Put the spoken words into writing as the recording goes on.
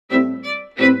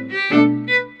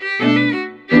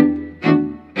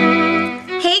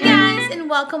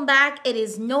welcome back. It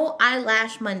is no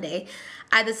eyelash Monday.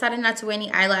 I decided not to wear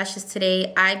any eyelashes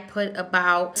today. I put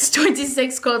about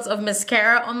 26 coats of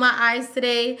mascara on my eyes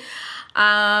today.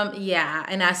 Yeah,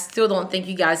 and I still don't think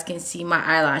you guys can see my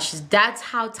eyelashes. That's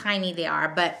how tiny they are,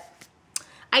 but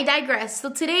I digress.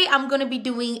 So today I'm going to be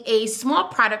doing a small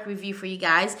product review for you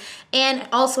guys and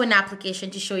also an application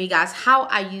to show you guys how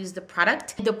I use the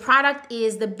product. The product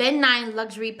is the Ben Nye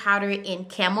Luxury Powder in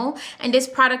Camel, and this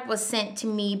product was sent to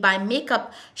me by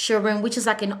Makeup Showroom, which is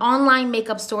like an online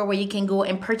makeup store where you can go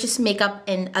and purchase makeup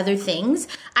and other things.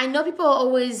 I know people are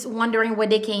always wondering where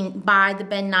they can buy the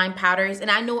Ben Nye powders,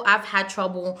 and I know I've had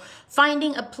trouble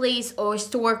finding a place or a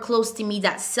store close to me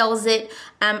that sells it.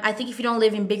 I think if you don't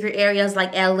live in bigger areas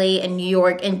like LA and New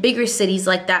York and bigger cities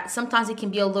like that, sometimes it can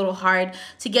be a little hard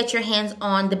to get your hands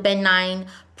on the Ben Nye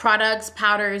products,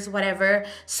 powders, whatever.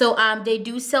 So they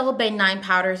do sell Ben Nye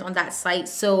powders on that site,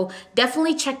 so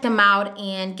definitely check them out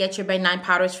and get your Ben Nye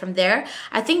powders from there.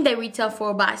 I think they retail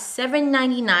for about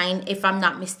 $7.99 if I'm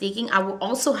not mistaken. I will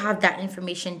also have that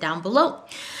information down below.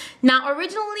 Now,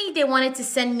 originally they wanted to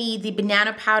send me the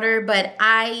banana powder, but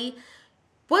I'm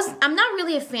not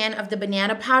really a fan of the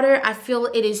banana powder. I feel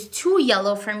it is too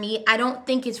yellow for me. I don't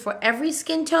think it's for every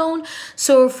skin tone.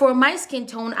 So for my skin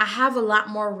tone, I have a lot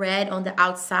more red on the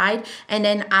outside, and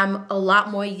then I'm a lot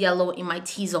more yellow in my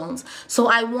T-zones. So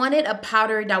I wanted a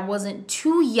powder that wasn't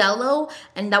too yellow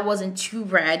and that wasn't too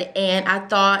red, and I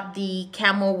thought the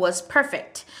Camel was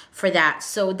perfect for that.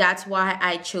 So that's why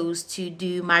I chose to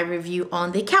do my review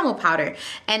on the Camel powder,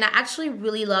 and I actually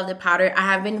really love the powder. I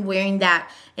have been wearing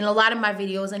that in a lot of my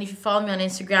videos, and if you follow me on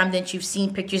Instagram, then you've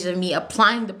seen pictures of me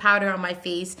applying the powder on my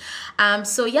face.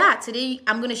 So yeah, today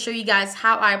I'm going to show you guys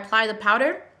how I apply the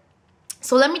powder.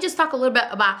 So let me just talk a little bit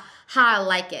about how I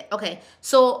like it. Okay,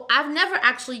 so I've never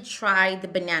actually tried the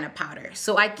banana powder,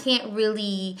 so I can't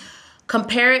really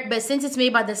compare it, but since it's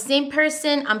made by the same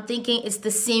person, I'm thinking it's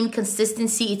the same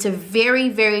consistency. It's a very,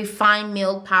 very fine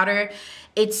milled powder.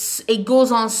 It goes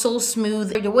on so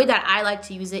smooth. The way that I like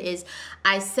to use it is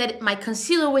I set my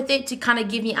concealer with it to kind of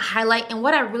give me a highlight. And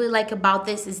what I really like about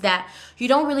this is that you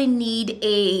don't really need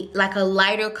a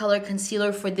lighter color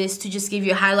concealer for this to just give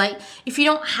you a highlight. If you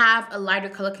don't have a lighter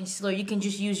color concealer, you can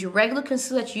just use your regular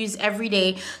concealer that you use every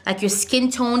day, like your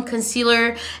skin tone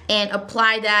concealer, and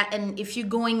apply that. And if you're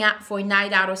going out for a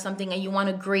night out or something and you want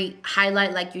a great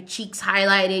highlight, like your cheeks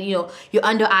highlighted, you know, your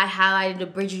under eye highlighted, the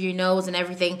bridge of your nose and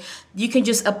everything, you can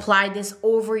just apply this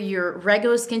over your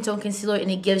regular skin tone concealer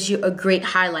and it gives you a great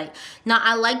highlight. Now,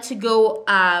 I like to go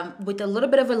with a little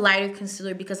bit of a lighter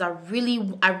concealer because I really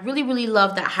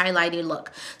love that highlighted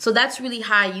look. So that's really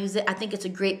how I use it. I think it's a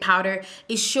great powder.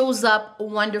 It shows up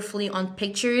wonderfully on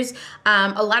pictures.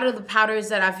 A lot of the powders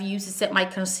that I've used to set my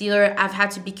concealer, I've had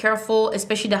to be careful,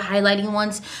 especially the highlighting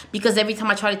ones, because every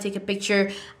time I try to take a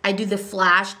picture, I do the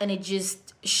flash and it just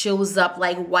shows up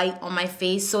like white on my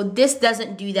face. So this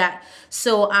doesn't do that.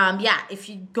 So yeah, if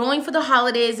you're going for the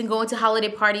holidays and going to holiday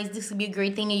parties, this would be a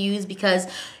great thing to use because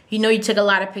you know you took a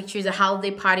lot of pictures of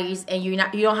holiday parties and you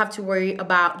don't have to worry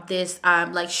about this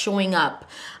like showing up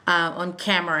on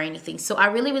camera or anything. So I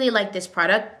really like this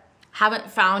product.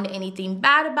 Haven't found anything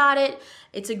bad about it.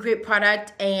 It's a great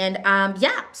product, and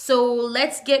yeah, so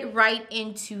let's get right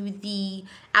into the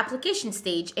application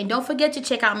stage. And don't forget to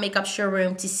check out Makeup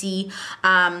Showroom to see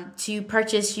to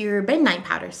purchase your Ben Nye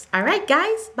powders. All right,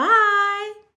 guys,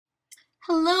 bye.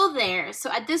 Hello there. So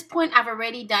at this point, I've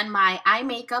already done my eye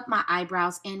makeup, my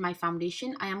eyebrows, and my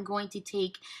foundation. I am going to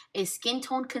take a skin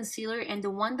tone concealer, and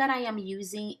the one that I am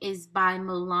using is by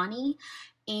Milani.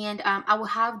 And I will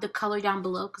have the color down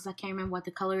below because I can't remember what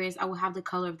the color is. I will have the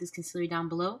color of this concealer down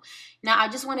below. Now, I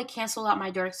just want to cancel out my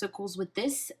dark circles with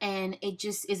this. And it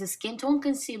just is a skin tone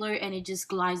concealer and it just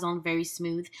glides on very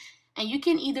smooth. And you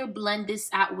can either blend this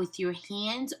out with your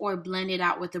hands or blend it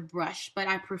out with a brush. But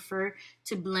I prefer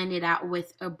to blend it out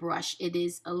with a brush. It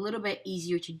is a little bit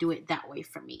easier to do it that way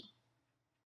for me.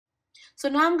 So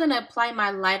now I'm going to apply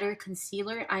my lighter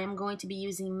concealer. I am going to be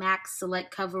using MAC Select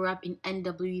Cover Up in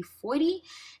NW40.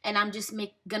 And I'm just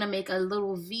going to make a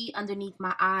little V underneath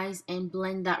my eyes and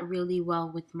blend that really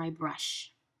well with my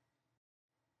brush.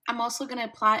 I'm also going to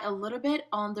apply a little bit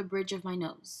on the bridge of my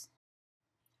nose.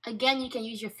 Again, you can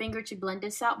use your finger to blend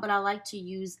this out, but I like to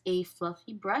use a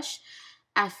fluffy brush.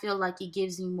 I feel like it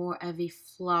gives me more of a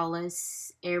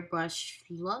flawless airbrush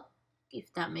look,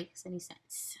 if that makes any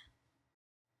sense.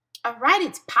 All right,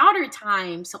 it's powder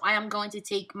time. So I am going to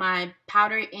take my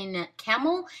powder in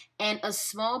Camel and a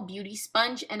small beauty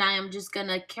sponge, and I am just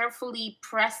gonna carefully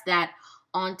press that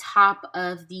on top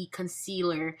of the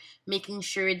concealer, making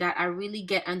sure that I really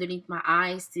get underneath my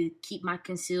eyes to keep my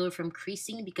concealer from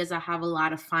creasing because I have a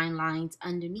lot of fine lines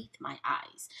underneath my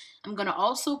eyes. I'm going to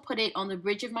also put it on the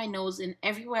bridge of my nose and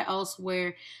everywhere else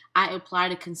where I apply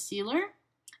the concealer.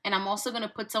 And I'm also going to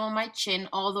put some on my chin,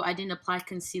 although I didn't apply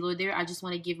concealer there. I just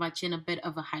want to give my chin a bit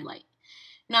of a highlight.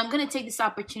 Now I'm going to take this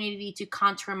opportunity to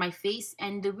contour my face,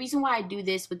 and the reason why I do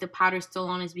this with the powder still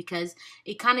on is because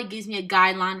it kind of gives me a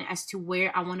guideline as to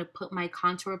where I want to put my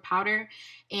contour powder,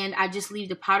 and I just leave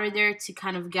the powder there to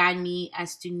kind of guide me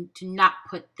as to not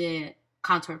put the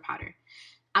contour powder.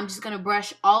 I'm just going to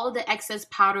brush all of the excess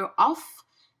powder off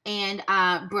and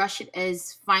brush it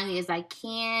as finely as I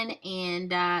can,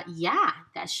 and yeah,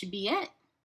 that should be it.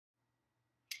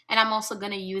 And I'm also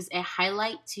going to use a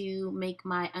highlight to make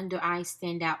my under eye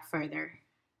stand out further.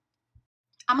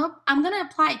 I'm going to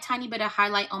apply a tiny bit of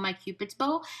highlight on my Cupid's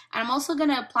bow. And I'm also going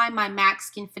to apply my MAC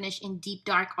Skin Finish in Deep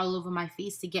Dark all over my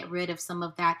face to get rid of some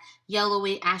of that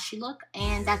yellowy, ashy look.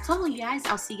 And that's all, you guys.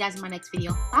 I'll see you guys in my next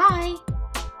video. Bye!